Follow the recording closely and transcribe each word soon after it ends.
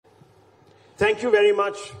Thank you very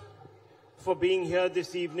much for being here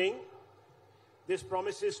this evening. This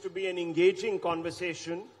promises to be an engaging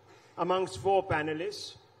conversation amongst four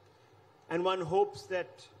panelists, and one hopes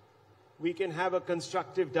that we can have a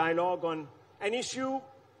constructive dialogue on an issue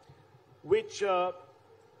which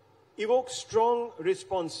evokes strong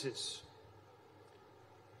responses.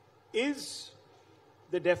 Is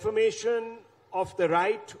the defamation of the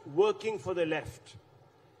right working for the left?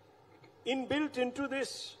 Inbuilt into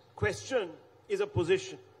this question is a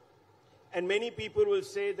position. And many people will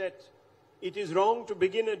say that it is wrong to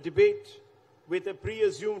begin a debate with a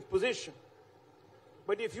pre-assumed position.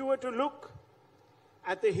 But if you were to look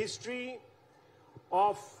at the history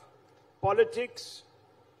of politics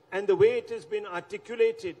and the way it has been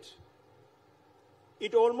articulated,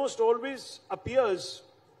 it almost always appears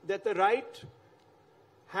that the right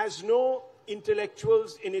has no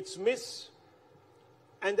intellectuals in its midst,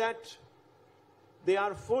 and that they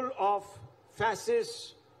are full of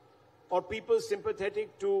fascists or people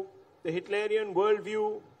sympathetic to the Hitlerian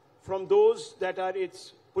worldview, from those that are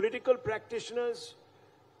its political practitioners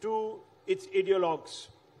to its ideologues.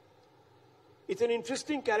 It's an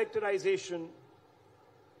interesting characterization,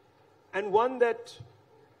 and one that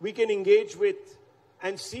we can engage with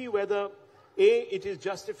and see whether A, it is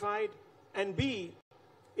justified, and B,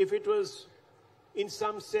 if it was in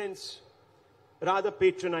some sense rather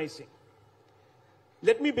patronizing.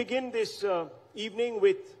 Let me begin this evening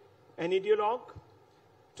with an ideologue.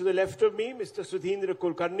 To the left of me, Mr. Sudheendra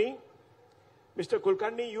Kulkarni. Mr.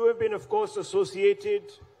 Kulkarni, you have been, of course, associated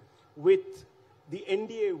with the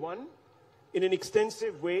NDA-1 in an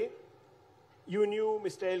extensive way. You knew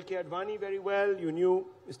Mr. L.K. Advani very well. You knew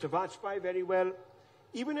Mr. Vajpayee very well.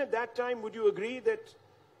 Even at that time, would you agree that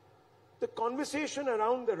the conversation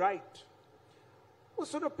around the right was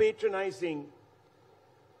sort of patronizing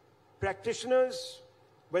practitioners,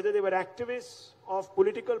 whether they were activists of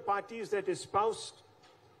political parties that espoused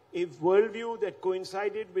a worldview that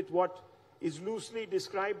coincided with what is loosely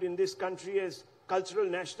described in this country as cultural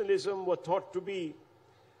nationalism, were thought to be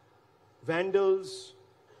vandals.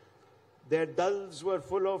 Their dulls were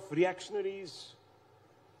full of reactionaries.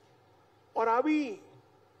 Or are we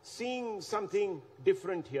seeing something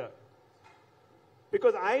different here?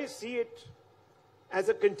 Because I see it as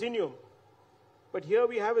a continuum. But here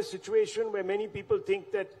we have a situation where many people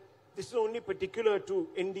think that this is only particular to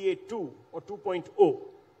NDA 2 or 2.0.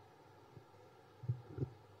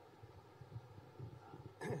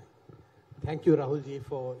 Thank you, Rahulji,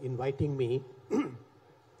 for inviting me.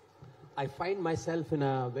 I find myself in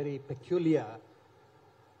a very peculiar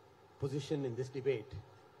position in this debate.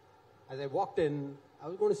 As I walked in, I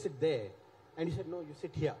was going to sit there, and he said, no, you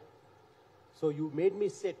sit here. So you made me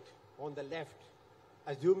sit on the left,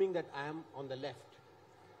 assuming that I am on the left.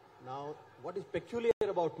 Now, what is peculiar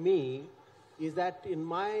about me is that in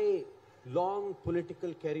my long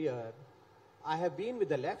political career, I have been with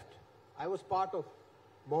the left. I was part of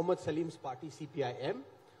Mohammad Saleem's party, CPIM,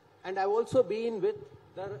 and I've also been with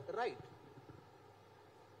the right,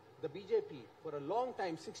 the BJP. For a long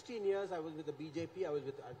time, 16 years, I was with the BJP. I was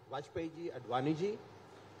with Vajpayee ji, Advani ji.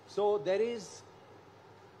 So there is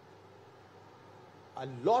a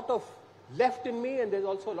lot of left in me, and there's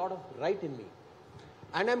also a lot of right in me.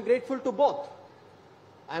 And I'm grateful to both.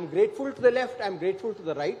 I'm grateful to the left, I'm grateful to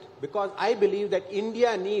the right, because I believe that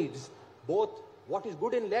India needs both what is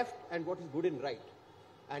good in left and what is good in right.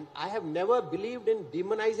 And I have never believed in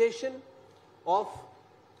demonization of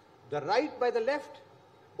the right by the left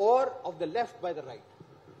or of the left by the right.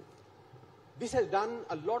 This has done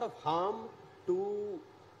a lot of harm to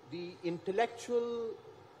the intellectual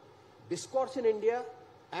discourse in India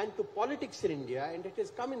and to politics in India, and it has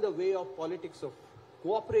come in the way of politics of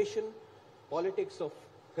cooperation, politics of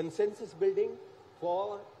consensus building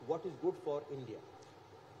for what is good for India.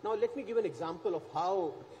 Now let me give an example of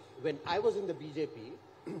how, when I was in the BJP,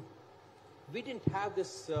 we didn't have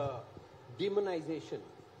this demonization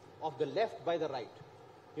of the left by the right.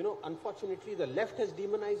 You know, unfortunately, the left has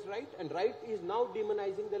demonized right, and right is now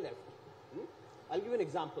demonizing the left. I'll give you an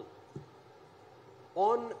example.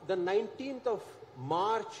 On the 19th of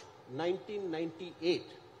March 1998,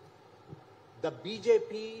 the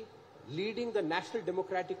BJP, leading the National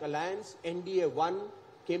Democratic Alliance, NDA-1,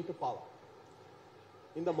 came to power.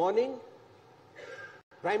 In the morning,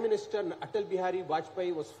 Prime Minister Atal Bihari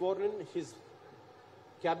Vajpayee was sworn in, his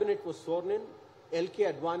cabinet was sworn in, L.K.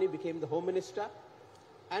 Advani became the Home Minister,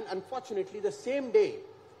 and unfortunately the same day,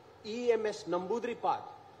 E.M.S. Nambudripad,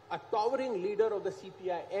 a towering leader of the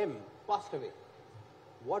CPIM, passed away.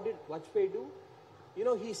 What did Vajpayee do? You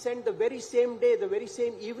know, he sent the very same day, the very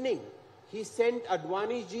same evening, he sent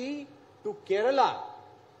Advani ji to Kerala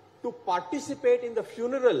to participate in the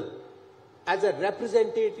funeral as a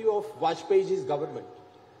representative of Vajpayee's government.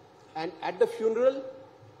 And at the funeral,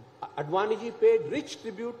 Advaniji paid rich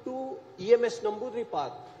tribute to EMS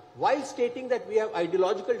Namboodiripad, while stating that we have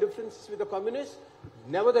ideological differences with the communists.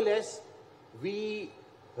 Nevertheless, we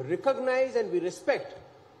recognize and we respect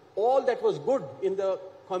all that was good in the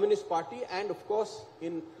Communist Party and, of course,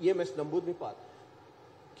 in EMS Namboodiripad.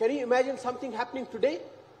 Can you imagine something happening today?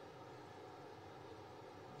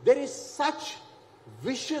 There is such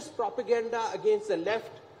vicious propaganda against the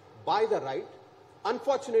left by the right.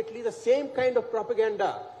 Unfortunately, the same kind of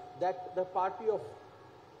propaganda that the party of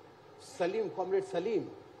Saleem, Comrade Saleem,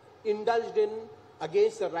 indulged in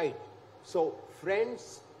against the right. So,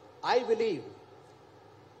 friends, I believe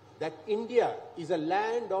that India is a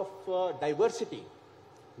land of diversity,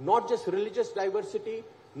 not just religious diversity,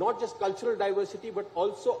 not just cultural diversity, but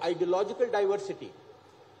also ideological diversity.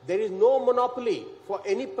 There is no monopoly for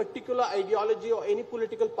any particular ideology or any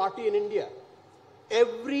political party in India.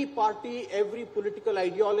 Every party, every political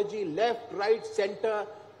ideology, left, right, center,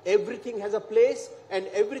 everything has a place and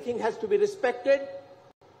everything has to be respected.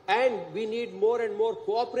 And we need more and more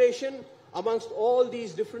cooperation amongst all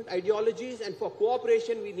these different ideologies. And for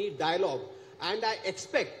cooperation, we need dialogue. And I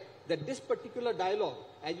expect that this particular dialogue,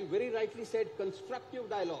 as you very rightly said, constructive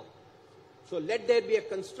dialogue. So let there be a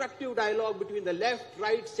constructive dialogue between the left,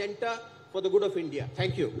 right, center for the good of India.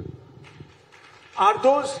 Thank you. Are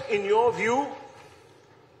those, in your view,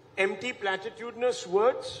 empty platitudinous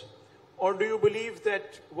words? Or do you believe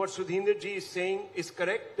that what Sudheendra ji is saying is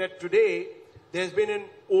correct, that today there has been an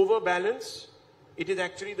overbalance? It is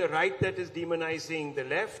actually the right that is demonizing the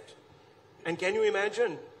left. And can you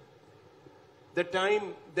imagine the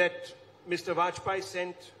time that Mr. Vajpayee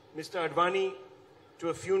sent Mr. Advani to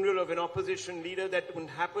a funeral of an opposition leader? That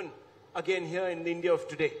wouldn't happen again here in the India of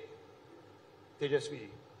today. Tejasvi ji.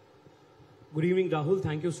 Good evening, Rahul.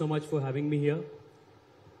 Thank you so much for having me here.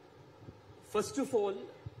 First of all,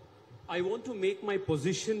 I want to make my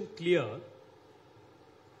position clear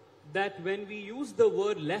that when we use the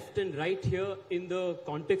word left and right here in the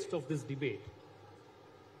context of this debate,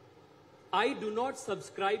 I do not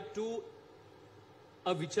subscribe to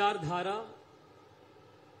a vichardhara,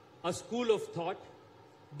 a school of thought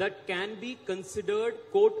that can be considered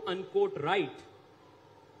quote-unquote right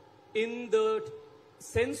in the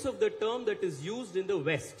sense of the term that is used in the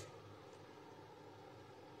West.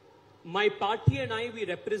 My party and I, we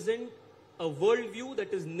represent a worldview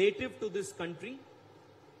that is native to this country.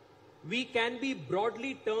 We can be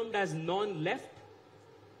broadly termed as non-left,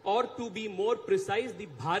 or to be more precise, the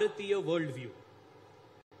Bharatiya worldview.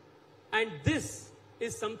 And this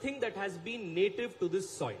is something that has been native to this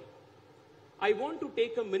soil. I want to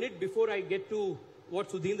take a minute before I get to what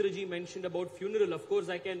Sudheendra ji mentioned about funeral. Of course,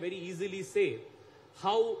 I can very easily say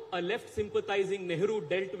how a left sympathizing Nehru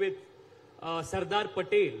dealt with Sardar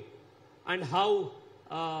Patel, and how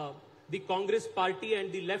the Congress party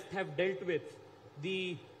and the left have dealt with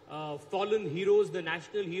the fallen heroes, the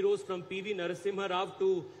national heroes, from P.V. Narasimha Rao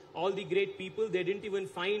to all the great people. They didn't even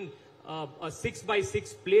find a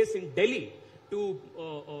 6x6 place in Delhi to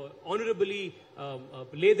honorably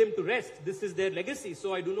lay them to rest. This is their legacy.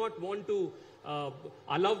 So I do not want to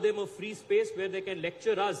allow them a free space where they can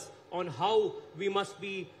lecture us on how we must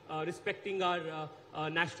be respecting our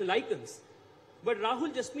national icons. But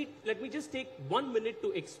Rahul, let me just take 1 minute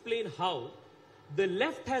to explain how the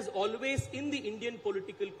left has always, in the Indian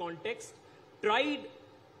political context, tried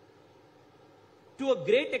to a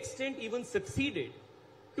great extent, even succeeded,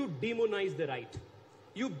 to demonize the right.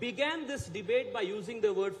 You began this debate by using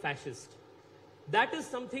the word fascist. That is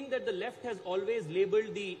something that the left has always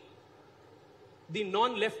labeled the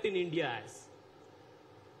non-left in India as.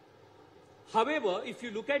 However, if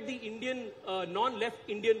you look at the Indian, non-left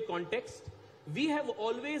Indian context, we have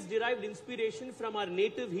always derived inspiration from our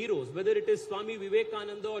native heroes, whether it is Swami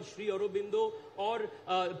Vivekananda or Sri Aurobindo or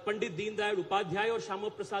Pandit Deen Dayal Upadhyay or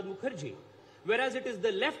Shama Prasad Mukherjee. Whereas it is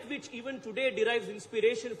the left which even today derives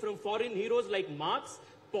inspiration from foreign heroes like Marx,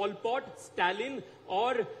 Pol Pot, Stalin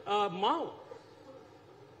or Mao.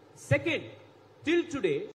 Second, till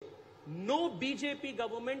today, no BJP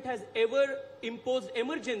government has ever imposed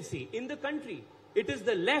emergency in the country. It is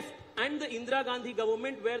the left and the Indira Gandhi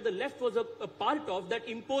government, where the left was a part of, that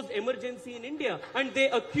imposed emergency in India. And they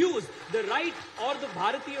accuse the right or the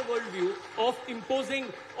Bharatiya worldview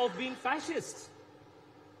of being fascists.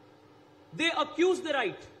 They accuse the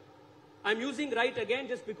right. I'm using right again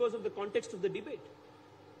just because of the context of the debate.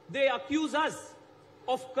 They accuse us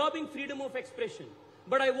of curbing freedom of expression.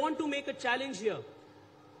 But I want to make a challenge here.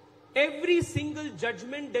 Every single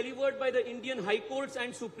judgment delivered by the Indian High Courts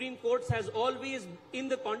and Supreme Courts has always, in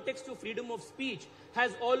the context of freedom of speech,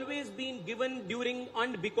 has always been given during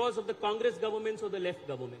and because of the Congress governments or the left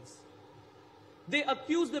governments. They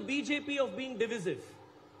accuse the BJP of being divisive.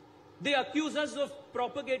 They accuse us of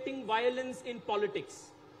propagating violence in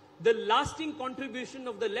politics. The lasting contribution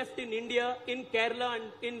of the left in India, in Kerala and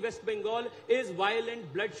in West Bengal is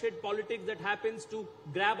violent bloodshed politics that happens to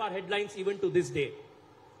grab our headlines even to this day.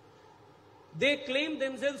 They claim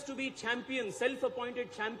themselves to be champions,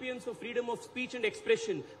 self-appointed champions of freedom of speech and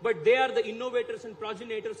expression, but they are the innovators and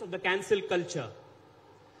progenitors of the cancel culture.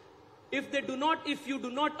 If you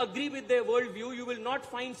do not agree with their worldview, you will not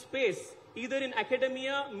find space either in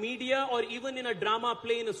academia, media, or even in a drama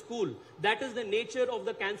play in a school. That is the nature of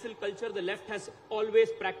the cancel culture the left has always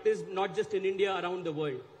practiced, not just in India, around the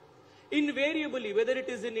world. Invariably, whether it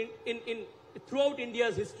is throughout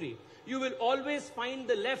India's history, you will always find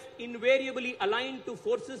the left invariably aligned to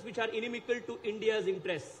forces which are inimical to India's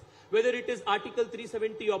interests. Whether it is Article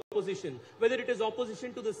 370 opposition, whether it is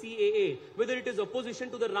opposition to the CAA, whether it is opposition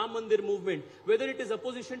to the Ram Mandir movement, whether it is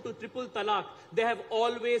opposition to triple talaq, they have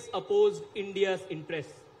always opposed India's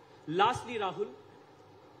interests. Lastly, Rahul,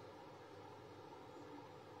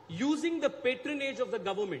 using the patronage of the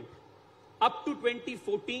government up to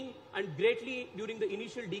 2014 and greatly during the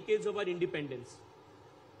initial decades of our independence,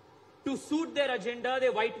 to suit their agenda, they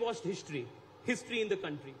whitewashed history in the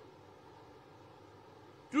country.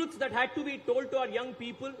 Truths that had to be told to our young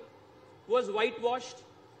people was whitewashed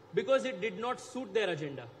because it did not suit their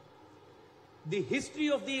agenda. The history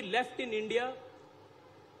of the left in India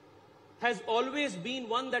has always been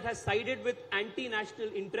one that has sided with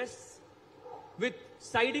anti-national interests,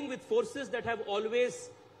 siding with forces that have always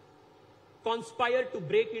conspired to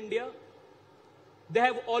break India. They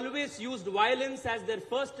have always used violence as their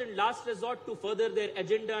first and last resort to further their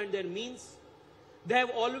agenda and their means. They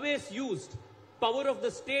have always used power of the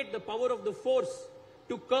state, the power of the force,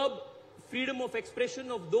 to curb freedom of expression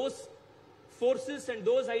of those forces and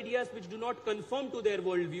those ideas which do not conform to their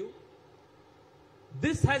worldview.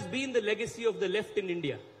 This has been the legacy of the left in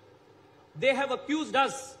India. They have accused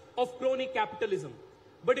us of crony capitalism.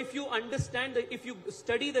 But if you if you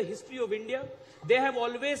study the history of India, they have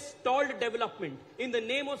always stalled development in the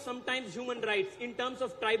name of sometimes human rights, in terms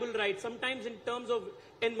of tribal rights, sometimes in terms of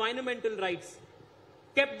environmental rights,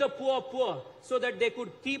 kept the poor so that they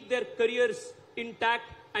could keep their careers intact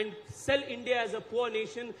and sell India as a poor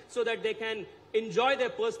nation so that they can enjoy their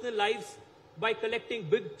personal lives by collecting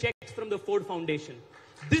big checks from the Ford Foundation.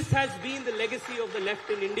 This has been the legacy of the left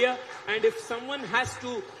in India, and if someone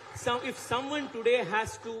today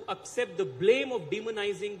has to accept the blame of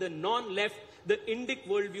demonizing the non-left, the Indic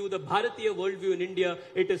worldview, the Bharatiya worldview in India,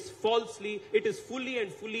 it is fully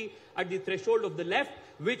and fully at the threshold of the left,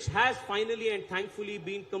 which has finally and thankfully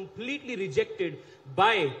been completely rejected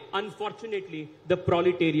by, unfortunately, the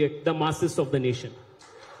proletariat, the masses of the nation.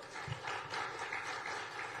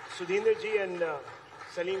 Sudheendra ji and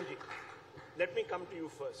Saleem ji, let me come to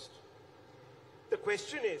you first. The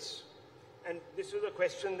question is, and this is a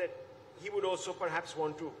question that he would also perhaps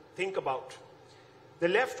want to think about. The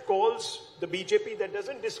left calls the BJP, that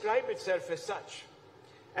doesn't describe itself as such,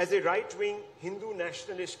 as a right-wing Hindu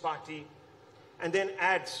nationalist party, and then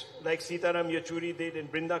adds, like Sitaram Yechury did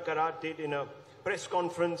and Brinda Karat did in a press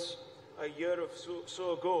conference a year or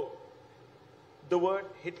so ago, the word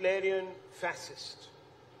Hitlerian fascist.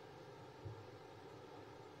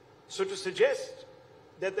 So to suggest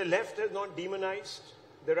that the left has not demonized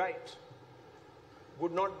the right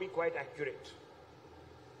would not be quite accurate.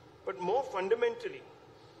 But more fundamentally,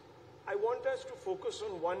 I want us to focus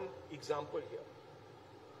on one example here.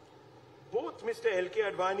 Both Mr. L.K.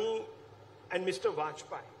 Advani and Mr.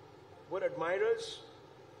 Vajpayee were admirers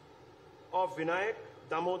of Vinayak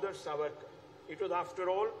Damodar Savarkar. It was, after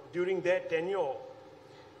all, during their tenure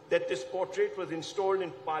that this portrait was installed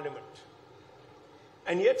in Parliament.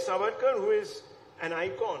 And yet Savarkar, who is an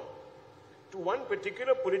icon to one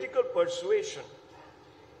particular political persuasion,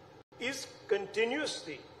 is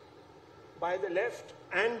continuously, by the left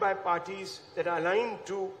and by parties that are aligned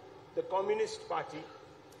to the Communist Party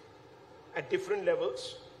at different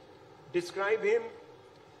levels, describe him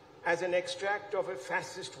as an extract of a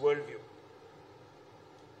fascist worldview.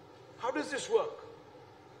 How does this work?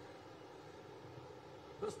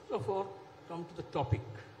 First of all, come to the topic.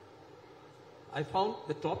 I found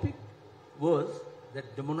the topic was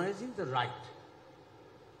that demonizing the right.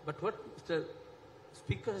 But what Mr.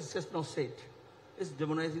 Speaker has just now said is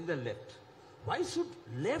demonizing the left. Why should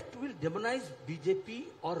left will demonize BJP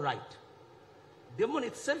or right? Demon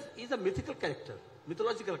itself is a mythical character,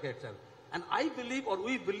 mythological character. And I believe, or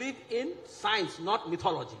we believe in science, not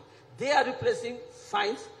mythology. They are replacing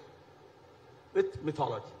science with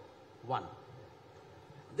mythology. One.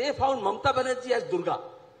 They found Mamata Banerjee as Durga.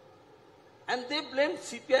 And they blamed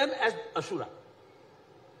CPM as Ashura.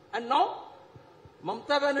 And now,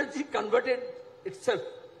 Mamata Banerjee converted itself,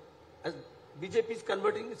 as BJP is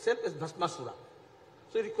converting itself as Bhasmasura.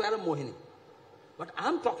 So you require a Mohini. What I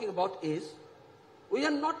am talking about is, we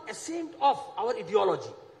are not ashamed of our ideology.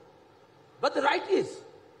 But the right is.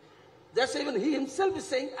 That's even he himself is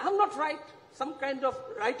saying, I am not right. Some kind of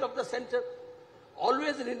right of the center.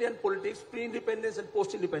 Always in Indian politics, pre-independence and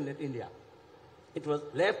post-independent India, it was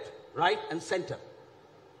left, right and center.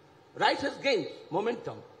 Right has gained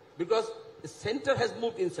momentum because the center has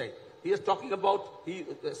moved inside. He is talking about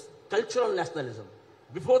cultural nationalism.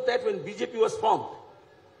 Before that, when BJP was formed,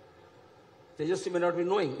 Tejasvi may not be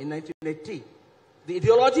knowing, in 1980, the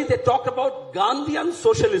ideology they talked about Gandhian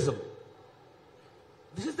socialism.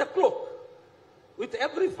 This is the cloak. With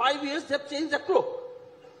every 5 years, they have changed the cloak.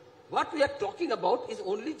 What we are talking about is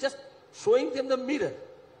only just showing them the mirror.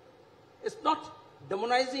 It's not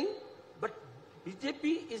demonizing, but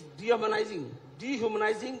BJP is dehumanizing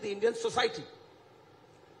the Indian society.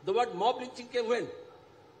 The word mob lynching came when?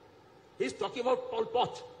 He's talking about Pol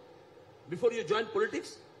Pot. Before you joined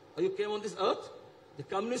politics, or you came on this earth, the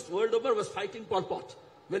communist world over was fighting Pol Pot.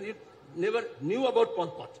 When you never knew about Pol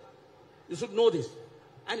Pot. You should know this.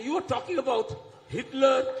 And you are talking about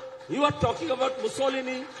Hitler, you are talking about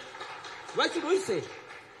Mussolini. Why should we say?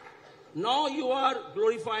 Now you are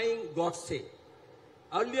glorifying Godse.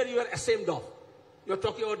 Earlier you were ashamed of. You are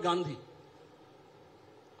talking about Gandhi.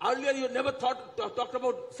 Earlier you never talked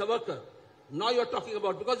about Savarkar. Now you are talking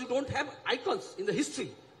about, because you don't have icons in the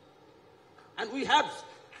history. And we have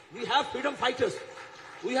freedom fighters.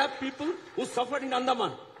 We have people who suffered in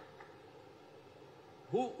Andaman,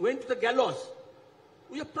 who went to the gallows.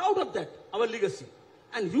 We are proud of that, our legacy.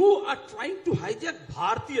 And you are trying to hijack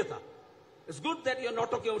Bhartiyata. It's good that you are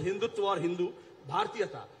not talking about Hindutva or Hindu,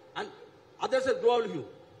 Bhartiyata. And others have global view.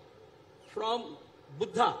 From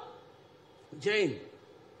Buddha, Jain,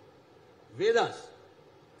 Vedas,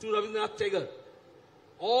 to Rabindranath Tagore,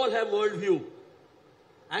 all have world view.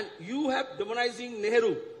 And you have demonizing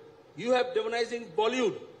Nehru. You have demonizing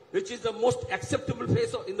Bollywood, which is the most acceptable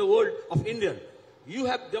face in the world of Indian. You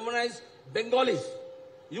have demonized Bengalis.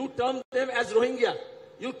 You term them as Rohingya.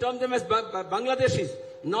 You term them as Bangladeshis.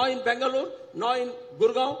 Now in Bangalore, now in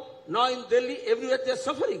Gurgaon, now in Delhi, everywhere they are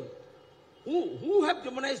suffering. Who have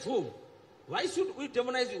demonized whom? Why should we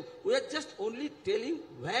demonize you? We are just only telling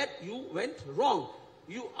where you went wrong.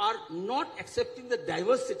 You are not accepting the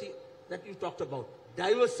diversity that you talked about.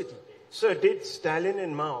 Diversity. Sir, did Stalin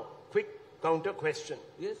and Mao, quick counter question,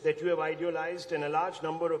 yes, that you have idealized, and a large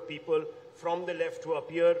number of people from the left who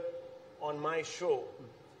appear on my show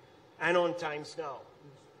and on Times Now,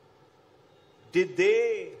 did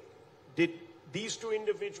these two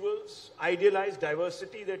individuals idealize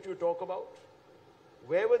diversity that you talk about?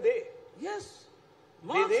 Where were they? Yes.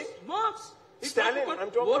 Marx. Marx. Stalin.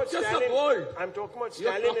 I'm talking about Stalin. I'm talking about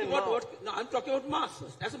Stalin and Mao. No, I'm talking about Marx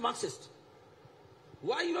as a Marxist.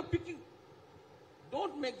 Why you are picking?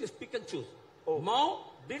 Don't make this pick and choose. Oh. Mao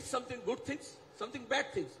did something good things, something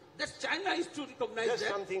bad things. That China is to recognize just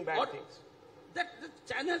that. Something bad things. That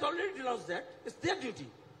China has already denounced that. It's their duty.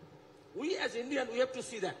 We as Indians, we have to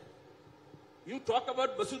see that. You talk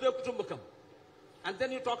about Vasudhaiva Kutumbakam, and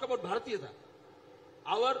then you talk about Bharatiyata.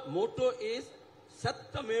 Our motto is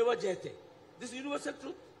Satyameva Jayate. This is universal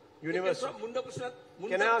truth. Universal.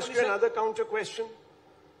 Can I ask you another counter question?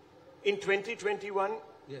 In 2021,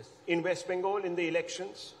 yes, in West Bengal, in the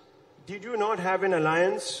elections, did you not have an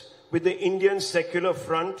alliance with the Indian Secular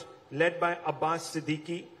Front led by Abbas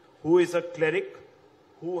Siddiqui, who is a cleric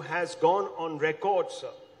who has gone on record, sir?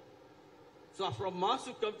 So from Marx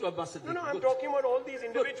you come to Abbas Siddiqui. No, I'm talking about all these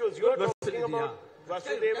individuals. You are talking about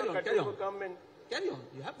Vasudhaiva Kutumbakam and... Carry on.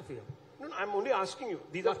 You have the freedom. No, I'm only asking you.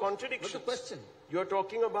 These are contradictions. What's the question? You're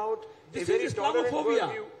talking about this a very is tolerant Islamophobia.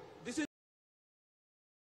 worldview. This is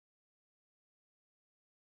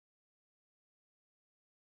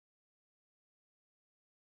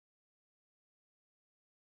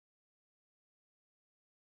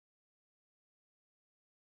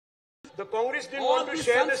the Congress didn't want to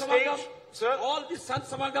share the stage, sir. All these Sant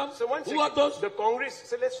Samagam. So who are those? The Congress.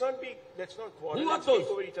 So let's not quarrel. Who are those?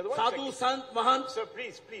 Over each other. Sadhu, Sant, Mahant. Sir,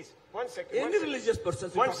 please, 1 second. Any religious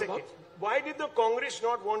person. 1 second. Why did the Congress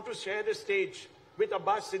not want to share the stage with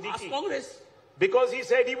Abbas Siddiqui? Ask Congress. Because he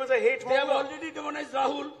said he was a hate monger. They have already demonized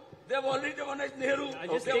Rahul. They have already demonized Nehru.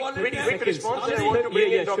 They have already quick response. I want to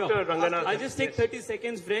bring in Dr. Ranganathan. I'll just take 30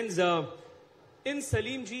 seconds, friends. in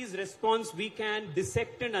Saleem ji's response, we can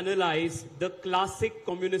dissect and analyze the classic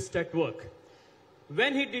communist at work.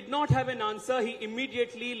 When he did not have an answer, he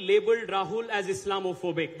immediately labeled Rahul as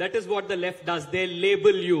Islamophobic. That is what the left does. They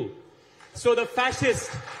label you. So the fascist,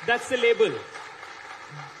 that's the label.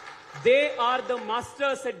 They are the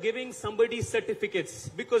masters at giving somebody certificates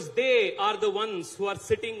because they are the ones who are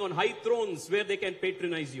sitting on high thrones where they can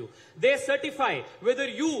patronize you. They certify whether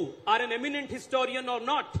you are an eminent historian or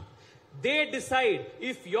not. They decide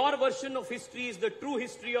if your version of history is the true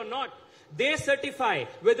history or not. They certify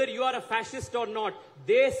whether you are a fascist or not.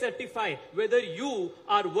 They certify whether you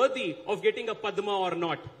are worthy of getting a Padma or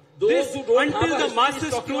not. This, until the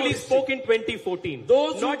masses truly spoke in 2014.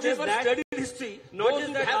 Those not who just never studied history, not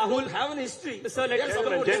just that Rahul have an history. Sir, let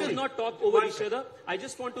us not talk over each other. I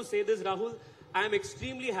just want to say this, Rahul. I am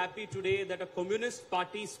extremely happy today that a Communist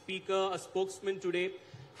Party speaker, a spokesman today,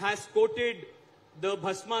 has quoted the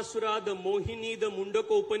Bhasmasura, the Mohini, the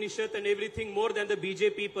Mundaka Upanishad and everything more than the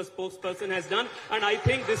BJP spokesperson has done. And I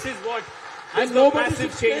think this is what is the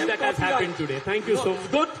massive change that has happened today. Thank you so much. It's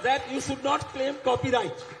good that you should not claim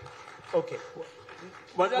copyright. Okay.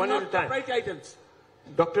 One at a time. Copyright items.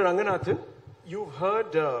 Dr. Ranganathan, you've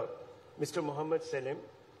heard Mr. Muhammad Saleem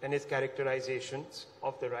and his characterizations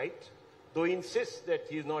of the right. Though he insists that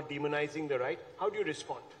he is not demonizing the right, how do you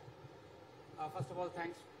respond? First of all,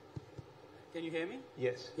 thanks. Can you hear me?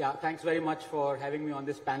 Yes. Yeah, thanks very much for having me on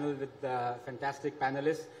this panel with fantastic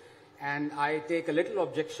panelists. And I take a little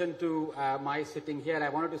objection to my sitting here. I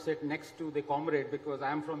wanted to sit next to the comrade because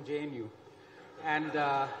I am from JNU. And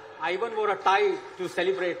I even wore a tie to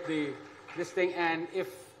celebrate this thing. And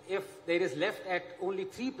if there is left at only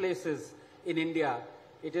 3 places in India,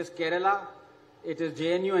 it is Kerala, it is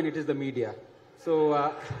JNU, and it is the media.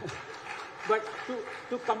 So, but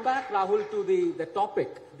to come back, Rahul, to the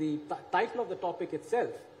topic, the title of the topic itself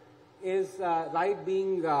is right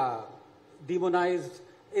being demonized,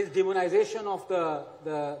 is demonization of the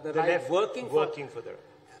right left working for the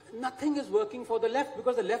right. Nothing is working for the left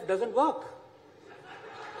because the left doesn't work.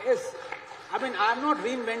 Yes, I mean, I'm not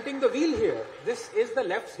reinventing the wheel here. This is the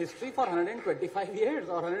left's history for 125 years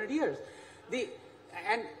or 100 years.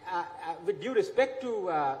 With due respect to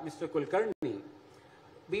Mr. Kulkarni,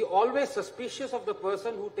 be always suspicious of the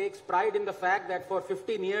person who takes pride in the fact that for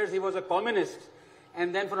 15 years he was a communist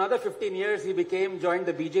and then for another 15 years he joined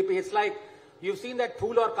the BJP. It's like you've seen that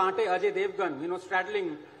Phool aur Kaante Ajay Devgan,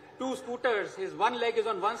 straddling 2 scooters. His one leg is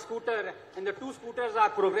on one scooter and the 2 scooters are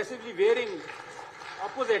progressively veering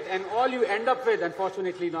opposite, and all you end up with,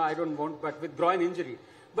 unfortunately, no, I don't want, but with groin injury.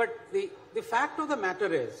 But the fact of the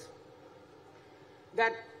matter is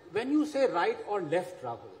that when you say right or left,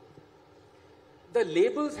 Rahul, the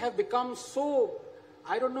labels have become so,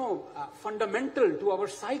 fundamental to our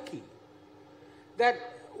psyche that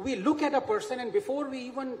we look at a person and before we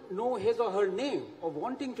even know his or her name or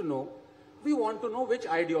wanting to know, we want to know which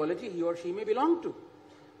ideology he or she may belong to.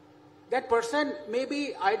 That person may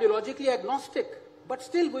be ideologically agnostic, but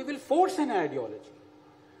still we will force an ideology.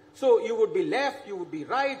 So you would be left, you would be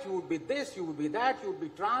right, you would be this, you would be that, you would be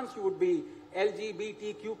trans, you would be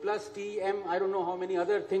LGBTQ plus TM, I don't know how many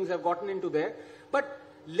other things have gotten into there. But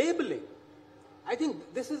labeling, I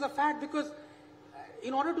think this is a fact because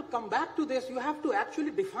in order to come back to this, you have to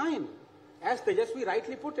actually define, as Tejasvi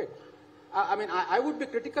rightly put it. I would be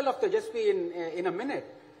critical of Tejasvi in a minute,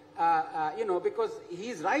 because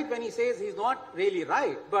he's right when he says he's not really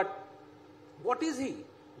right, but what is he?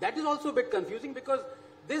 That is also a bit confusing because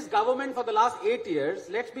this government for the last 8 years,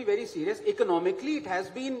 let's be very serious, economically it has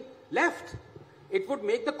been left. It would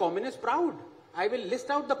make the communists proud. I will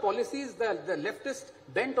list out the policies, the leftist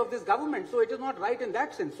bent of this government. So it is not right in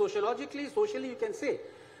that sense. Socially you can say.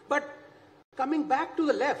 But coming back to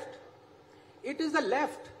the left, it is the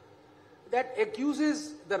left that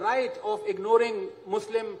accuses the right of ignoring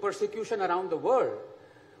Muslim persecution around the world,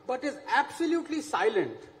 but is absolutely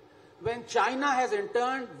silent when China has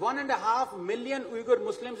interned 1.5 million Uyghur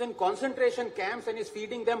Muslims in concentration camps and is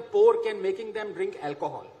feeding them pork and making them drink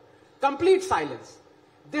alcohol. Complete silence.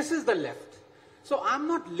 This is the left. So I'm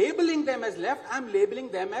not labeling them as left, I'm labeling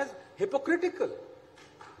them as hypocritical.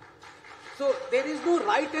 So there is no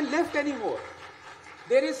right and left anymore.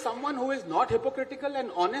 There is someone who is not hypocritical and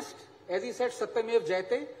honest, as he said, Satyamev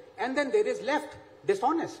Jayate, and then there is left,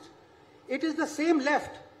 dishonest. It is the same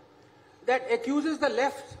left that accuses the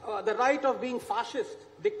left, the right of being fascist,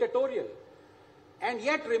 dictatorial, and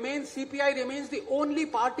yet CPI remains the only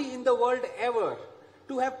party in the world ever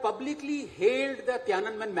to have publicly hailed the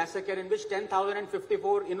Tiananmen massacre in which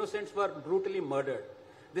 10,054 innocents were brutally murdered.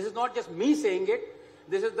 This is not just me saying it,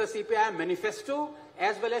 this is the CPI manifesto,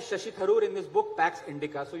 as well as Shashi Tharoor in this book, Pax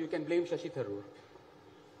Indica, so you can blame Shashi Tharoor.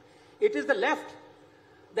 It is the left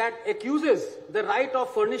that accuses the right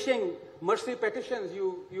of furnishing mercy petitions.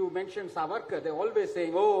 You mentioned Savarkar. They're always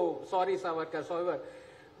saying, oh, sorry Savarkar, sorry.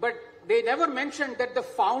 But they never mentioned that the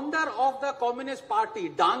founder of the Communist Party,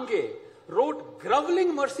 Dange, wrote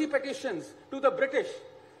groveling mercy petitions to the British,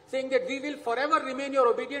 saying that we will forever remain your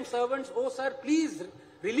obedient servants. Oh, sir, please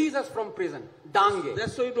release us from prison. Dange.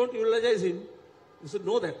 That's why you don't eulogize him. You should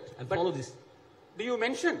know that and follow this. Do you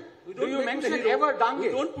mention? Do you mention ever Dange? We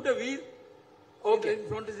don't put a V in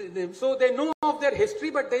front of his name. So they know of their history,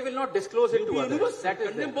 but they will not disclose it to others. That is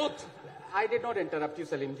condemn both. I did not interrupt you,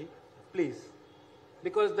 Saleemji. Please.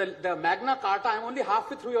 Because the Magna Carta, I'm only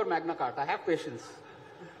halfway through your Magna Carta. Have patience.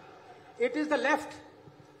 It is the left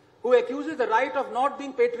who accuses the right of not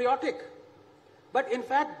being patriotic, but in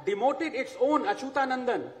fact demoted its own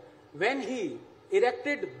Achyutanandan when he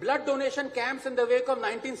erected blood donation camps in the wake of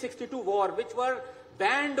 1962 war, which were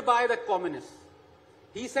banned by the communists.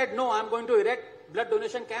 He said, no, I'm going to erect blood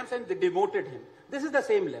donation camps, and they demoted him. This is the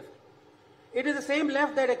same left. It is the same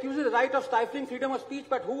left that accuses the right of stifling freedom of speech,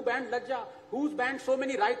 but who banned Lajja? Who's banned so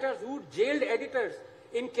many writers? Who jailed editors?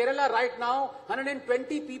 In Kerala right now,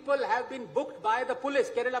 120 people have been booked by the police,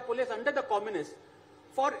 Kerala police under the communists,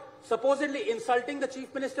 for supposedly insulting the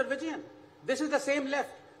Chief Minister Vijayan. This is the same left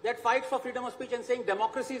that fights for freedom of speech and saying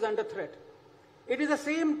democracy is under threat. It is the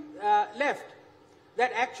same left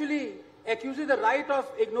that actually accuses the right of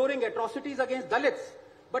ignoring atrocities against Dalits,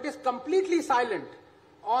 but is completely silent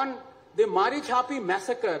on the Marichapi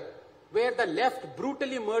massacre, where the left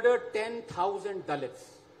brutally murdered 10,000 Dalits.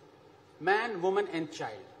 Man, woman and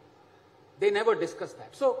child. They never discuss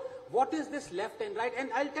that. So what is this left and right?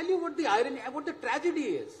 And I'll tell you what the irony, what the tragedy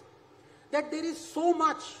is. That there is so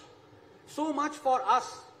much for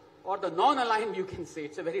us, or the non-aligned you can say,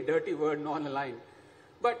 it's a very dirty word, non-aligned.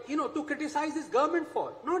 But, to criticize this government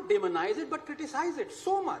for, not demonize it, but criticize it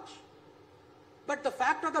so much. But the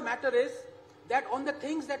fact of the matter is that on the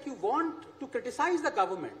things that you want to criticize the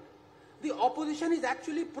government, the opposition is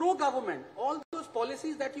actually pro-government. All those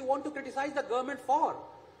policies that you want to criticize the government for,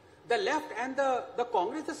 the left and the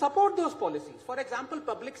Congress, they support those policies. For example,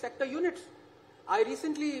 public sector units. I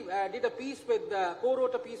recently did a piece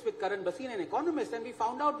co-wrote a piece with Karan Bhasin, an economist, and we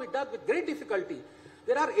found out, we dug with great difficulty,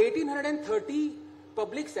 there are 1,830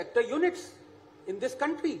 public sector units in this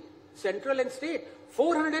country, central and state.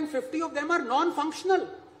 450 of them are non-functional.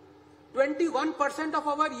 21% of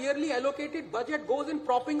our yearly allocated budget goes in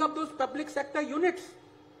propping up those public sector units.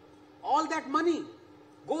 All that money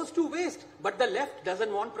goes to waste. But the left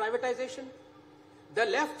doesn't want privatization. The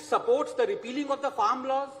left supports the repealing of the farm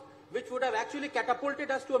laws, which would have actually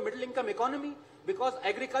catapulted us to a middle income economy, because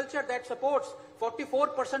agriculture that supports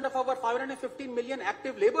 44% of our 515 million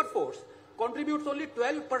active labor force contributes only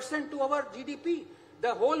 12% to our GDP.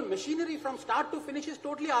 The whole machinery from start to finish is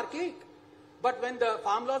totally archaic. But when the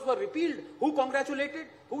farm laws were repealed, who congratulated?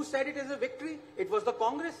 Who said it is a victory? It was the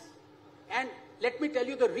Congress. And let me tell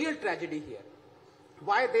you the real tragedy here.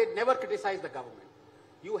 Why they never criticized the government.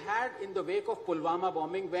 You had in the wake of Pulwama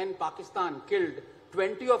bombing, when Pakistan killed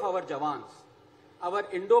 20 of our Jawans, our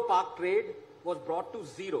Indo-Pak trade was brought to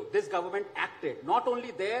zero. This government acted. Not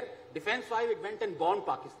only there, defense-wise, it went and bombed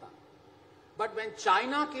Pakistan. But when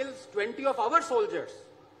China kills 20 of our soldiers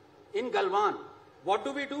in Galwan, what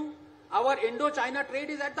do? Our Indo-China trade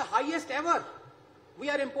is at the highest ever. We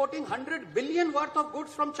are importing 100 billion worth of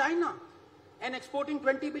goods from China and exporting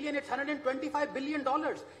 20 billion. It's $125 billion.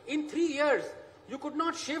 In 3 years, you could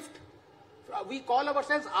not shift. We call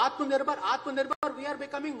ourselves Atmanirbhar. We are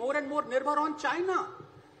becoming more and more Nirbhar on China.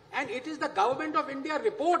 And it is the government of India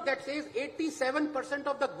report that says 87%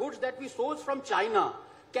 of the goods that we source from China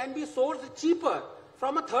can be sourced cheaper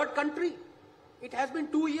from a third country. It has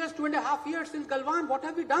been 2 years, 2.5 years since Galwan. What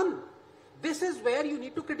have we done? This is where you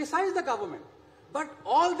need to criticize the government. But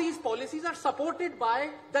all these policies are supported by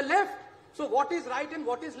the left. So what is right and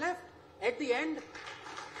what is left? At the end,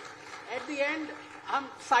 हम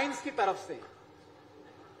science की तरफ से.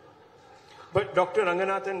 But Dr.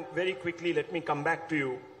 Ranganathan, very quickly, let me come back to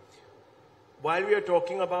you. While we are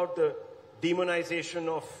talking about the demonization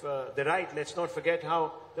of the right, let's not forget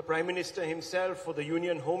how the Prime Minister himself or the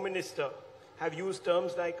Union Home Minister have used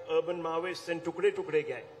terms like urban Maoists and Tukde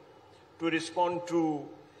gang to respond to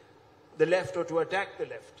the left or to attack the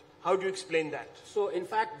left. How do you explain that? So, in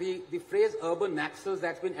fact, the phrase urban Naxals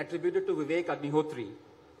that's been attributed to Vivek Agnihotri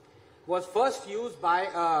was first used by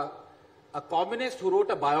a communist who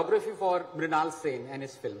wrote a biography for Mrinal Sen and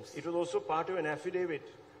his films. It was also part of an affidavit.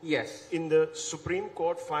 Yes. in the Supreme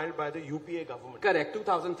Court filed by the UPA government. Correct,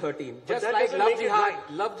 2013. Just that like doesn't love make it jihad,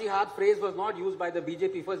 right. love jihad phrase was not used by the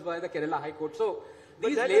BJP, first by the Kerala High Court. So But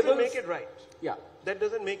these that labels, doesn't make it right. Yeah, That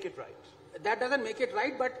doesn't make it right. that doesn't make it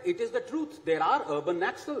right, but it is the truth. There are urban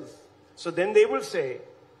Naxals. So then they will say,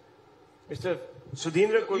 Mr.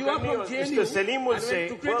 Sudheendra You are Kulkarni or from Mr. JNU, Saleem will and when say,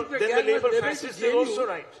 Tukre well, Tukre then gang the was label leveled to fascist is JNU, also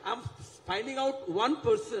right. I'm finding out one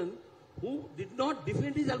person who did not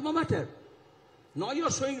defend his alma mater. Now you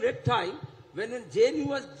are showing red tie. When JNU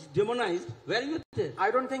was demonized, where are you there?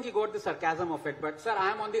 I don't think he got the sarcasm of it, but sir,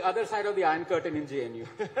 I am on the other side of the Iron Curtain in JNU.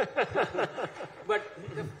 But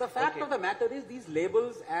the fact of the matter is, these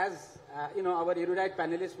labels, as our erudite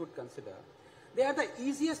panelists would consider, they are the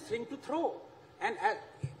easiest thing to throw. And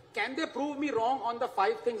can they prove me wrong on the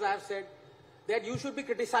 5 things I have said? That you should be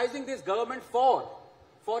criticizing this government for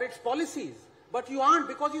its policies. But you aren't,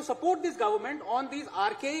 because you support this government on these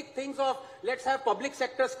archaic things of let's have public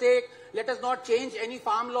sector stake, let us not change any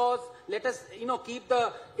farm laws, let us keep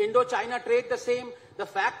the Indo-China trade the same. The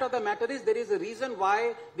fact of the matter is, there is a reason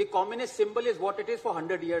why the communist symbol is what it is for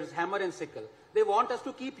 100 years, hammer and sickle. They want us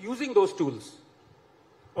to keep using those tools.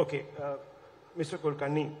 Okay, Mr.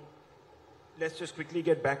 Kulkarni, let's just quickly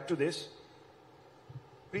get back to this.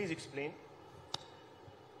 Please explain.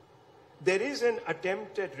 There is an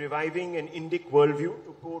attempt at reviving an Indic worldview,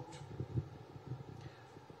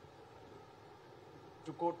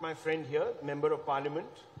 to quote my friend here, Member of Parliament,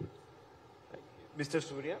 Mr.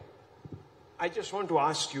 Surya. I just want to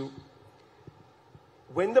ask you,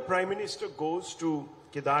 when the Prime Minister goes to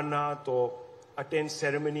Kedarnath or attends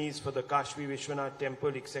ceremonies for the Kashi Vishwanath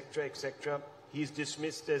temple, etc., he is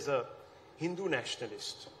dismissed as a Hindu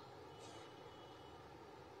nationalist.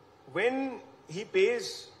 When he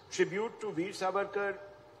pays tribute to Veer Savarkar,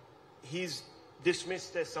 he's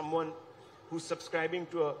dismissed as someone who's subscribing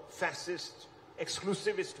to a fascist,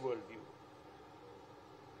 exclusivist worldview.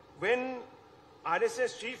 When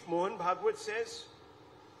RSS chief Mohan Bhagwat says,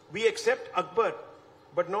 we accept Akbar,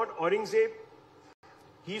 but not Aurangzeb,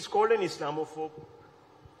 he's called an Islamophobe.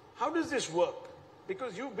 How does this work?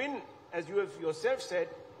 Because you've been, as you have yourself said,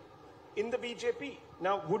 in the BJP.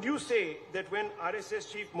 Now, would you say that when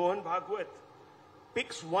RSS chief Mohan Bhagwat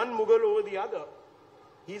picks one Mughal over the other,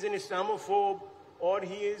 he's an Islamophobe, or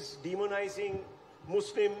he is demonizing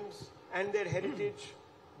Muslims and their heritage?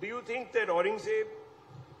 Do you think that Aurangzeb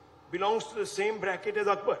belongs to the same bracket as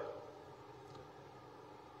Akbar?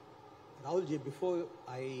 Rahulji, before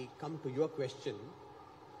I come to your question,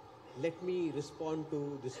 let me respond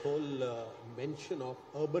to this whole mention of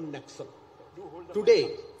urban Naxal.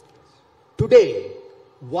 Today,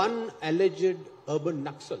 one alleged urban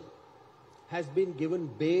Naxal has been given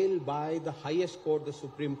bail by the highest court, the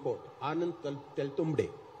Supreme Court, Anand Ranganathan,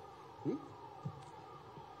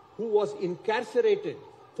 who was incarcerated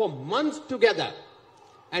for months together.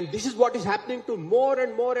 And this is what is happening to more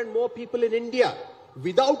and more people in India.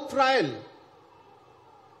 Without trial,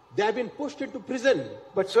 they have been pushed into prison.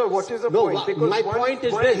 But sir, what is the point? Because my point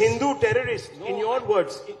is one this. Hindu terrorist, in your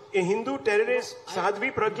words, a Hindu terrorist,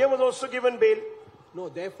 Sadhvi Pragya was also given bail. No,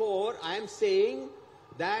 therefore, I am saying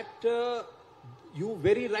that you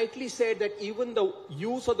very rightly said that even the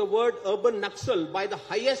use of the word urban Naxal by the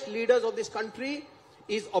highest leaders of this country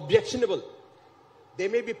is objectionable. They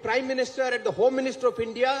may be Prime Minister and the Home Minister of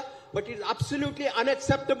India, but it is absolutely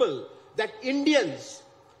unacceptable that Indians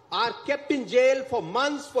are kept in jail for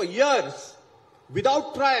months, for years,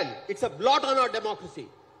 without trial. It's a blot on our democracy.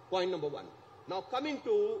 Point number one. Now coming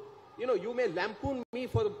to, you may lampoon me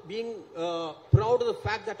for being proud of the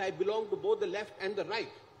fact that I belong to both the left and the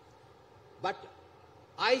right. But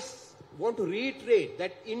I want to reiterate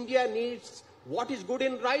that India needs what is good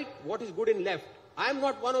in right, what is good in left. I am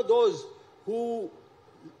not one of those who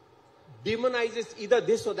demonizes either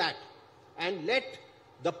this or that. And let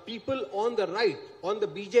the people on the right, on the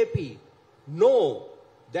BJP, know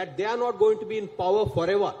that they are not going to be in power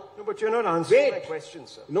forever. No, but you're not answering my question,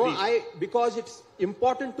 sir. No, please. Because it's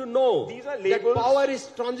important to know These are that labels. power is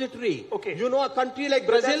transitory. Okay. You know a country like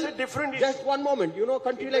But Brazil? that's a different issue. Just one moment. You know a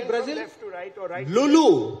country It like went from Brazil? left to right or right to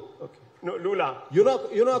Lulu. left. Okay. No, Lula. You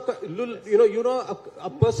know a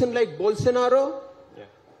person like Bolsonaro? Yeah.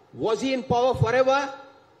 Was he in power forever?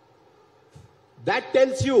 That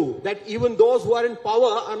tells you that even those who are in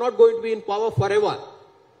power are not going to be in power forever.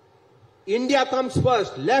 India comes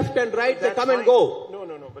first, left and right, they come and go.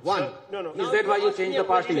 No. But One. sir, no. Is that why you changed the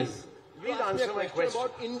parties? Please answer my question.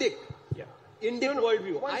 About Indic. Yeah. Indic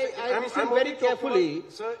worldview. One I second. listened I'm very only talking carefully.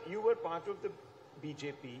 about, sir, you were part of the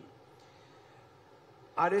BJP.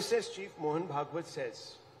 RSS chief Mohan Bhagwat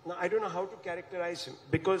says, now I don't know how to characterize him,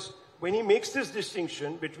 because when he makes this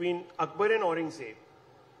distinction between Akbar and Aurangzeb,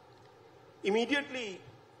 immediately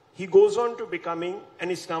he goes on to becoming an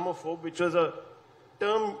Islamophobe, which was a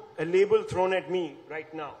term, a label thrown at me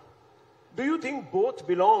right now. Do you think both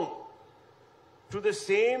belong to the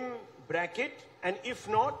same bracket? And if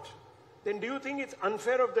not, then do you think it's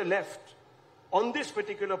unfair of the left on this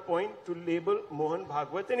particular point to label Mohan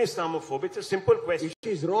Bhagwat an Islamophobe? It's a simple question. It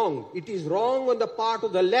is wrong. It is wrong on the part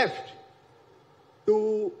of the left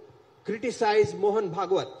to criticize Mohan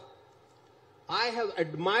Bhagwat. I have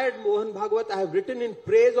admired Mohan Bhagwat. I have written in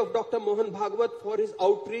praise of Dr. Mohan Bhagwat for his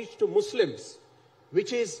outreach to Muslims,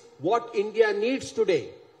 which is what India needs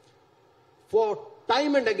today. For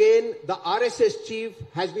time and again, the RSS chief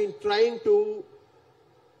has been trying to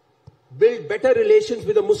build better relations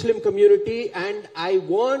with the Muslim community, and I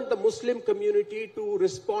want the Muslim community to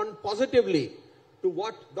respond positively to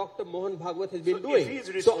what Dr. Mohan Bhagwat has been doing.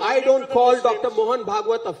 So I don't call Dr. Mohan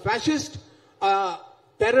Bhagwat a fascist, a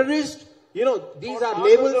terrorist. You know, these are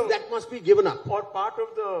labels that must be given up. Or part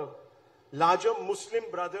of the larger Muslim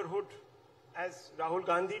brotherhood, as Rahul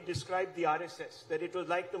Gandhi described the RSS, that it was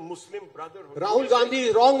like the Muslim brotherhood. Rahul Gandhi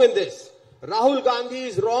is wrong in this. Rahul Gandhi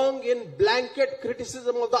is wrong in blanket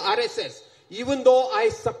criticism of the RSS. Even though I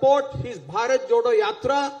support his Bharat Jodo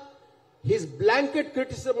Yatra, his blanket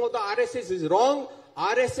criticism of the RSS is wrong.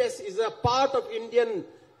 RSS is a part of Indian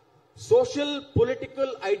social,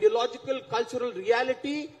 political, ideological, cultural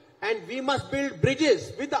reality, and we must build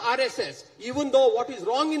bridges with the RSS, even though what is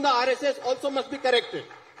wrong in the RSS also must be corrected.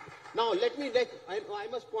 Now, I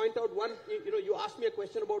must point out one, you asked me a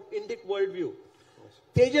question about Indic worldview.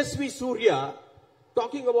 Tejasvi Surya,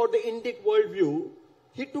 talking about the Indic worldview,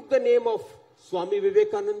 he took the name of Swami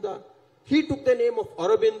Vivekananda, he took the name of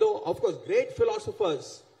Aurobindo, of course, great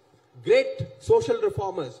philosophers, great social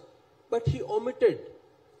reformers, but he omitted,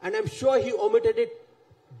 and I'm sure he omitted it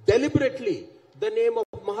deliberately, the name of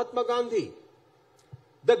Mahatma Gandhi,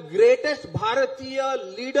 the greatest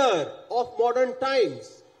Bharatiya leader of modern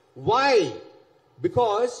times. Why?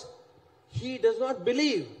 Because he does not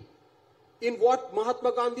believe in what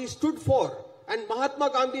Mahatma Gandhi stood for. And Mahatma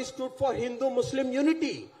Gandhi stood for Hindu-Muslim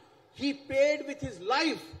unity. He paid with his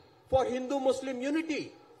life for Hindu-Muslim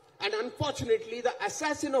unity. And unfortunately, the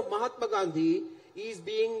assassin of Mahatma Gandhi is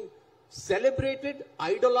being celebrated,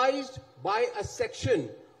 idolized by a section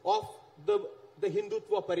of the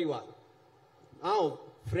Hindutva Parivar. Now,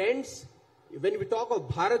 friends, when we talk of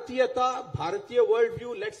Bharatiyata, Bharatiya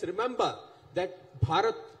worldview, let's remember that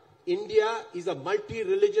India is a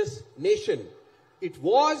multi-religious nation. It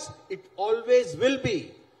was, it always will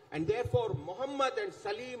be. And therefore, Muhammad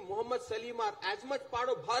Saleem are as much part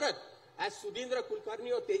of Bharat as Sudheendra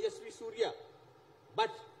Kulkarni or Tejasvi Surya. But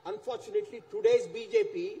unfortunately, today's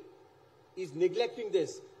BJP is neglecting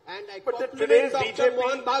this. And I compliment Dr.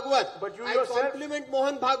 Mohan Bhagwat. I compliment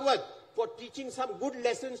Mohan Bhagwat for teaching some good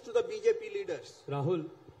lessons to the BJP leaders. Rahul.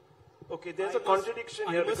 Okay, there's a contradiction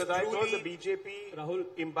here because I thought the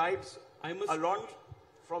BJP imbibes a lot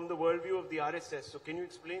from the worldview of the RSS. So can you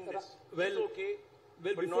explain this? Well,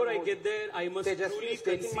 before I get there, I must truly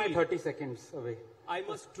taking my 30 seconds away. I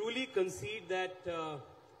must truly concede that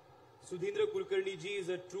Sudheendra Kulkarni ji is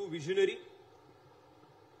a true visionary.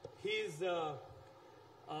 He is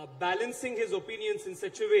balancing his opinions in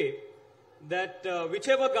such a way that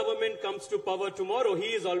whichever government comes to power tomorrow, he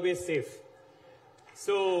is always safe.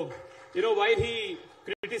 So, while he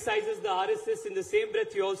criticizes the RSS, in the same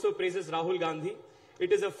breath he also praises Rahul Gandhi.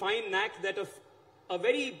 It is a fine knack that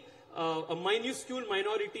a minuscule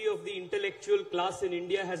minority of the intellectual class in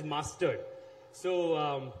India has mastered.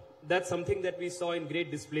 So, that's something that we saw in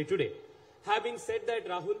great display today. Having said that,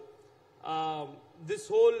 Rahul, this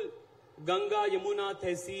whole Ganga, Yamuna,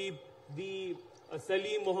 Tehzeeb, the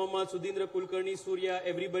Saleem, Muhammad, Sudheendra Kulkarni, Surya,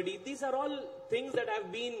 everybody, these are all things that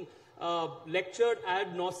have been lectured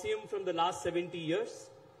ad nauseum from the last 70 years.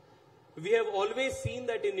 We have always seen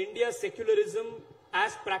that in India, secularism,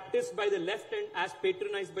 as practiced by the left and as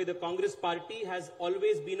patronized by the Congress party, has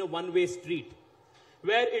always been a one-way street,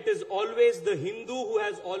 where it is always the Hindu who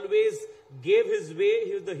has always gave his way,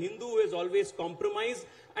 he is the Hindu who has always compromised,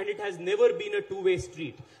 and it has never been a two-way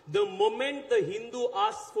street. The moment the Hindu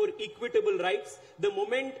asks for equitable rights, the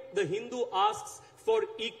moment the Hindu asks for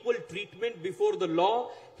equal treatment before the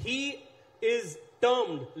law, he is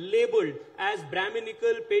termed, labeled as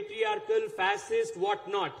Brahminical, patriarchal, fascist,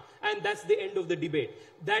 whatnot. And that's the end of the debate.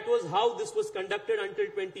 That was how this was conducted until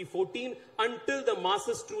 2014, until the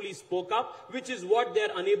masses truly spoke up, which is what they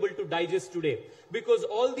are unable to digest today. Because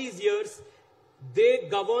all these years, they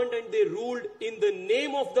governed and they ruled in the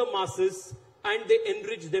name of the masses, and they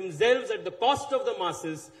enriched themselves at the cost of the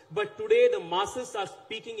masses. But today the masses are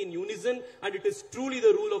speaking in unison, and it is truly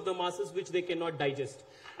the rule of the masses which they cannot digest.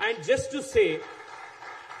 And just to say,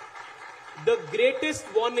 the greatest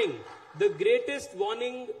warning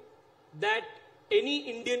that any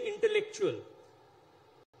Indian intellectual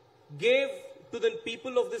gave to the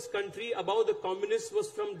people of this country about the communists was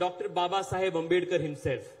from Dr. Baba Saheb Ambedkar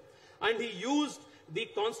himself. And he used the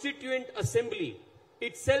Constituent Assembly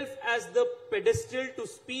itself as the pedestal to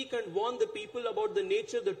speak and warn the people about the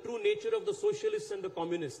true nature of the socialists and the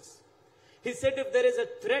communists. He said if there is a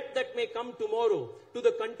threat that may come tomorrow to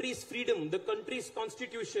the country's freedom, the country's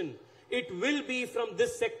constitution, it will be from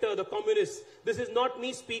this sector, the communists. This is not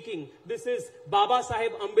me speaking. This is Baba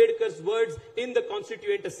Saheb Ambedkar's words in the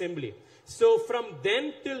Constituent Assembly. So from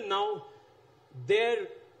then till now, their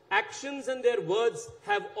actions and their words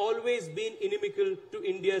have always been inimical to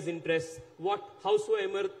India's interests,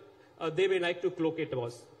 howsoever they may like to cloak it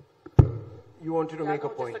was. You wanted to make a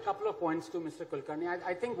point. Just a couple of points to Mr. Kulkarni.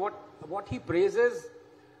 I think what he praises,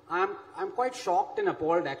 I'm quite shocked and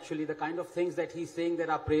appalled actually, the kind of things that he's saying that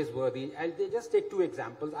are praiseworthy. I'll just take two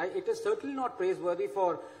examples. It is certainly not praiseworthy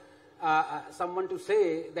for someone to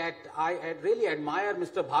say that I really admire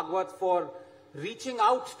Mr. Bhagwat for reaching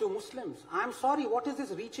out to Muslims. I'm sorry, what is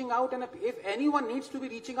this reaching out? And if anyone needs to be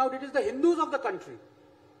reaching out, it is the Hindus of the country.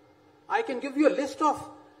 I can give you a list of,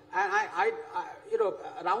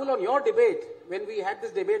 Rahul, on your debate, when we had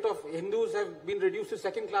this debate of Hindus have been reduced to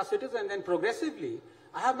second-class citizens, and then progressively,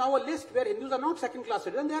 I have now a list where Hindus are not second-class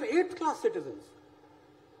citizens, they are eighth-class citizens.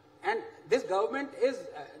 And this government is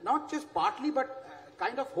not just partly, but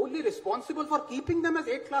kind of wholly responsible for keeping them as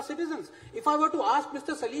eighth-class citizens. If I were to ask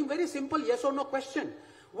Mr. Saleem, very simple yes or no question,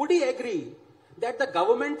 would he agree that the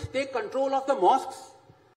government take control of the mosques?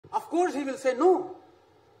 Of course he will say no.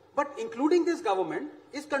 But including this government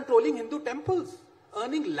is controlling Hindu temples,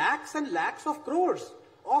 earning lakhs and lakhs of crores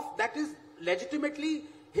of that is legitimately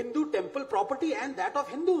Hindu temple property and that of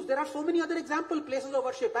Hindus. There are so many other examples, Places of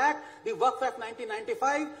Worship Act, the Waqf Act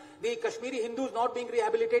 1995, the Kashmiri Hindus not being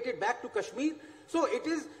rehabilitated back to Kashmir. So it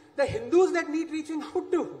is the Hindus that need reaching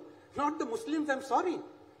out to, not the Muslims, I'm sorry.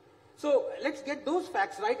 So let's get those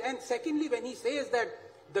facts right. And secondly, when he says that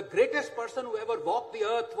the greatest person who ever walked the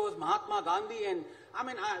earth was Mahatma Gandhi, and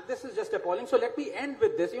this is just appalling. So let me end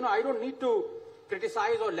with this. I don't need to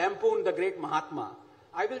criticize or lampoon the great Mahatma.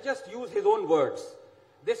 I will just use his own words.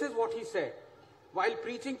 This is what he said while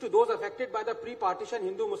preaching to those affected by the pre-partition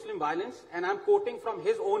Hindu-Muslim violence, and I'm quoting from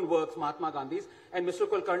his own works, Mahatma Gandhi's, and Mr.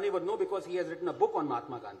 Kulkarni would know because he has written a book on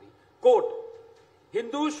Mahatma Gandhi. Quote,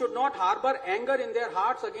 Hindus should not harbor anger in their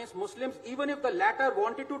hearts against Muslims, even if the latter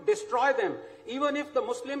wanted to destroy them, even if the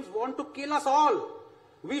Muslims want to kill us all.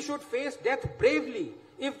 We should face death bravely.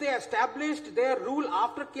 If they established their rule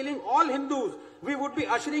after killing all Hindus, we would be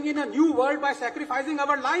ushering in a new world by sacrificing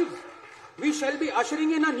our lives. We shall be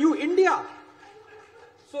ushering in a new India.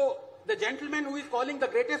 So the gentleman who is calling the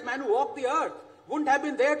greatest man who walked the earth wouldn't have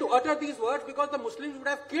been there to utter these words because the Muslims would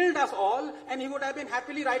have killed us all and he would have been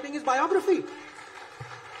happily writing his biography.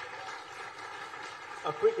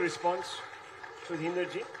 A quick response, Sudheendra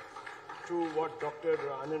ji, to what Dr.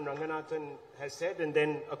 Anand Ranganathan has said, and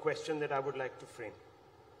then a question that I would like to frame.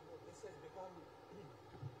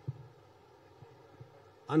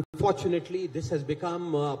 Unfortunately, this has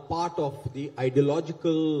become part of the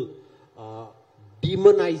ideological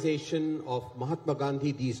demonization of Mahatma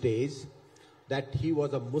Gandhi these days, that he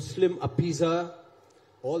was a Muslim appeaser,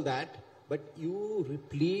 all that. But you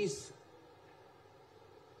please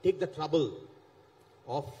take the trouble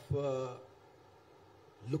of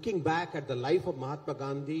looking back at the life of Mahatma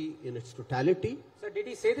Gandhi in its totality. Sir, did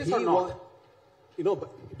he say this or not?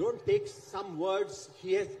 But don't take some words.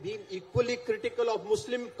 He has been equally critical of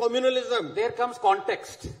Muslim communalism. There comes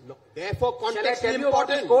context. No. Therefore, context Shall I tell is you about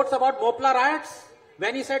his important. quotes about Mopla riots?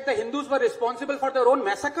 When he said the Hindus were responsible for their own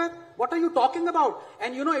massacre? What are you talking about?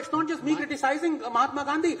 And it's not just me criticizing Mahatma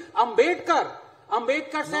Gandhi. Ambedkar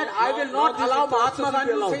said, I will not allow Mahatma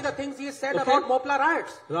Gandhi to say the things he said about Mopla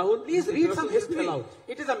riots. Rahul, please read some history.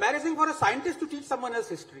 It is embarrassing for a scientist to teach someone else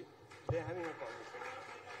history. They're having a conversation.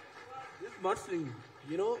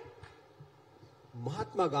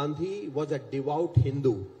 Mahatma Gandhi was a devout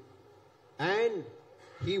Hindu, and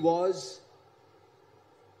he was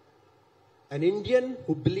an Indian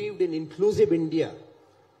who believed in inclusive India.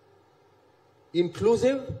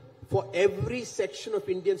 Inclusive for every section of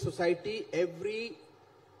Indian society, every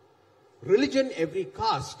religion, every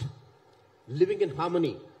caste, living in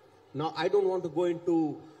harmony. Now, I don't want to go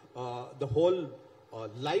into the whole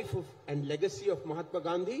life and legacy of Mahatma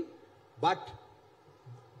Gandhi, but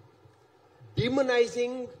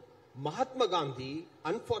demonizing Mahatma Gandhi,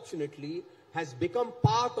 unfortunately, has become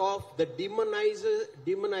part of the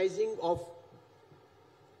demonizing of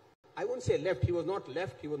I won't say left, he was not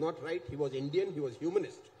right, he was Indian, he was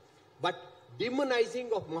humanist. But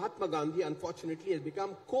demonizing of Mahatma Gandhi, unfortunately, has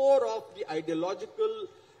become core of the ideological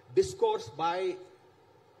discourse by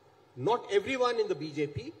not everyone in the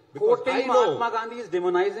BJP. Quoting Mahatma Gandhi is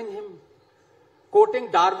demonizing him.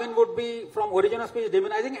 Quoting Darwin would be from Origin of Species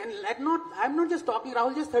demonizing. And I'm not just talking,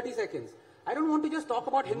 Rahul, just 30 seconds. I don't want to just talk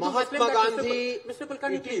about Hindu Mahatma Muslim. Gandhi, Mr.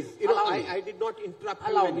 Kulkarni, please. I did not interrupt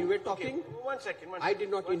you when you were talking. Okay. One second. I did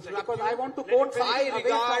not interrupt you. Because I want to quote I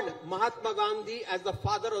regard Mahatma Gandhi as the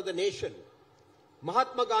father of the nation.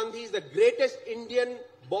 Mahatma Gandhi is the greatest Indian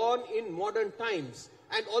born in modern times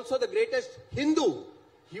and also the greatest Hindu.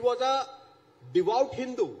 He was a devout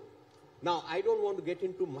Hindu. Now, I don't want to get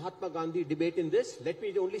into Mahatma Gandhi debate in this. Let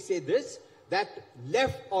me only say this, that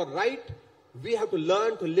left or right, we have to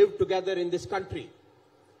learn to live together in this country.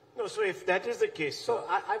 No, so if that is the case, so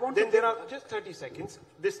I want then to there are just 30 seconds.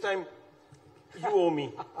 This time, you owe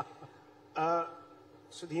me.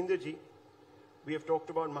 Sudheendra ji, we have talked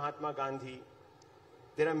about Mahatma Gandhi.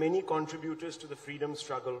 There are many contributors to the freedom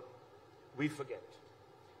struggle. We forget.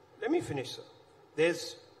 Let me finish, sir.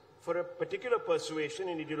 There's, for a particular persuasion,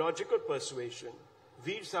 an ideological persuasion,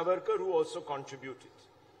 Veer Savarkar, who also contributed.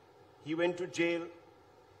 He went to jail.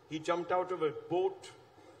 He jumped out of a boat,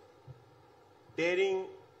 daring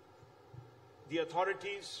the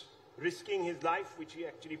authorities, risking his life, which he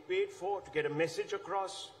actually paid for, to get a message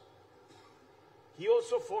across. He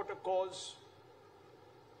also fought a cause,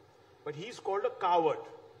 but he's called a coward.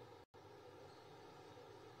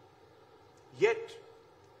 Yet,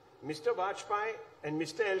 Mr. Vajpayee and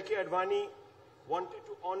Mr. L.K. Advani wanted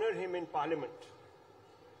to honor him in Parliament.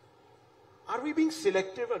 Are we being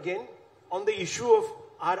selective again on the issue of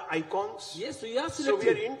our icons? Yes, we are selective. So we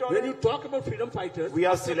are intolerant. When you talk about freedom fighters, we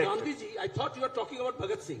are Mr. selective. Gandhiji, I thought you were talking about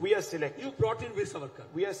Bhagat Singh. We are selective. You brought in Veer Savarkar.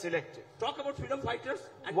 We are selective. Talk about freedom fighters.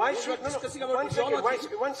 And Why you should were discussing no, about one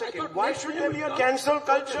second. thought Why next should time there we be a talk cancel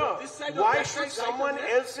about culture? this side or Why that should side someone right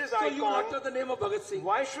or else's So you icon? utter the name of Bhagat Singh.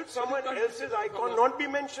 Why should someone else's icon not be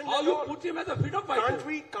mentioned How at you all? put him as a freedom fighter?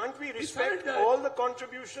 Can't we respect Decide, all the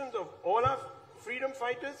contributions of all our freedom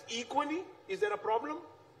fighters equally? Is there a problem?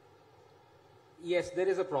 Yes, there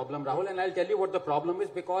is a problem, Rahul, and I'll tell you what the problem is,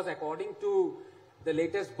 because according to the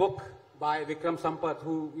latest book by Vikram Sampath,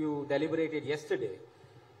 who you deliberated yesterday,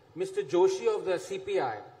 Mr. Joshi of the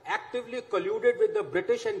CPI actively colluded with the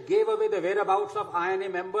British and gave away the whereabouts of INA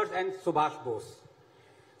members and Subhash Bose.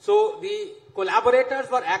 So the collaborators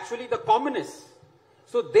were actually the communists.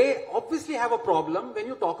 So they obviously have a problem when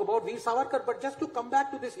you talk about Veer Savarkar. But just to come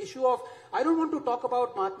back to this issue of, I don't want to talk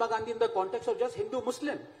about Mahatma Gandhi in the context of just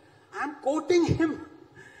Hindu-Muslim. I'm quoting him.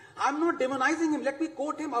 I'm not demonizing him. Let me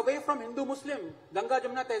quote him away from Hindu-Muslim. Ganga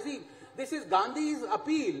Jamna Tehzeeb. This is Gandhi's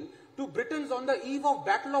appeal to Britons on the eve of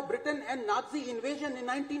Battle of Britain and Nazi invasion in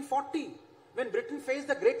 1940. When Britain faced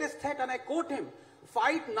the greatest threat, and I quote him,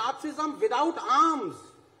 "Fight Nazism without arms.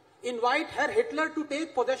 Invite Herr Hitler to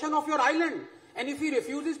take possession of your island. And if he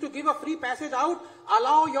refuses to give a free passage out,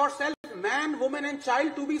 allow yourself, man, woman and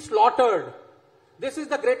child, to be slaughtered." This is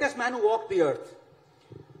the greatest man who walked the earth.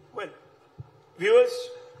 Well, viewers,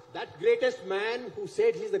 That greatest man who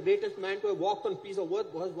said he's the greatest man to have walked on piece of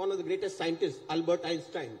earth was one of the greatest scientists, Albert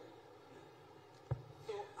Einstein.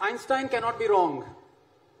 Einstein cannot be wrong.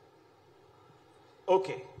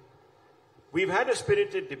 okay. We've had a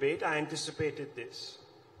spirited debate. I anticipated this.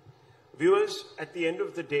 Viewers, at the end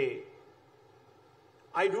of the day,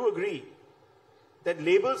 I do agree that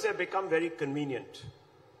labels have become very convenient.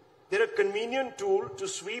 They're a convenient tool to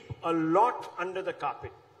sweep a lot under the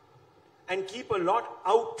carpet and keep a lot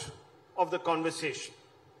out of the conversation.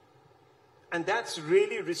 And that's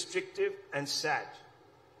really restrictive and sad.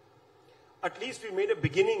 At least we made a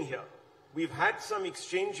beginning here. We've had some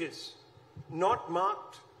exchanges not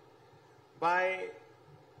marked by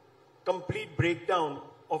complete breakdown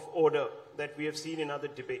of order that we have seen in other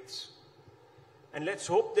debates. And let's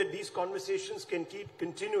hope that these conversations can keep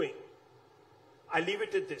continuing. I leave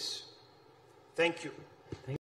it at this. Thank you.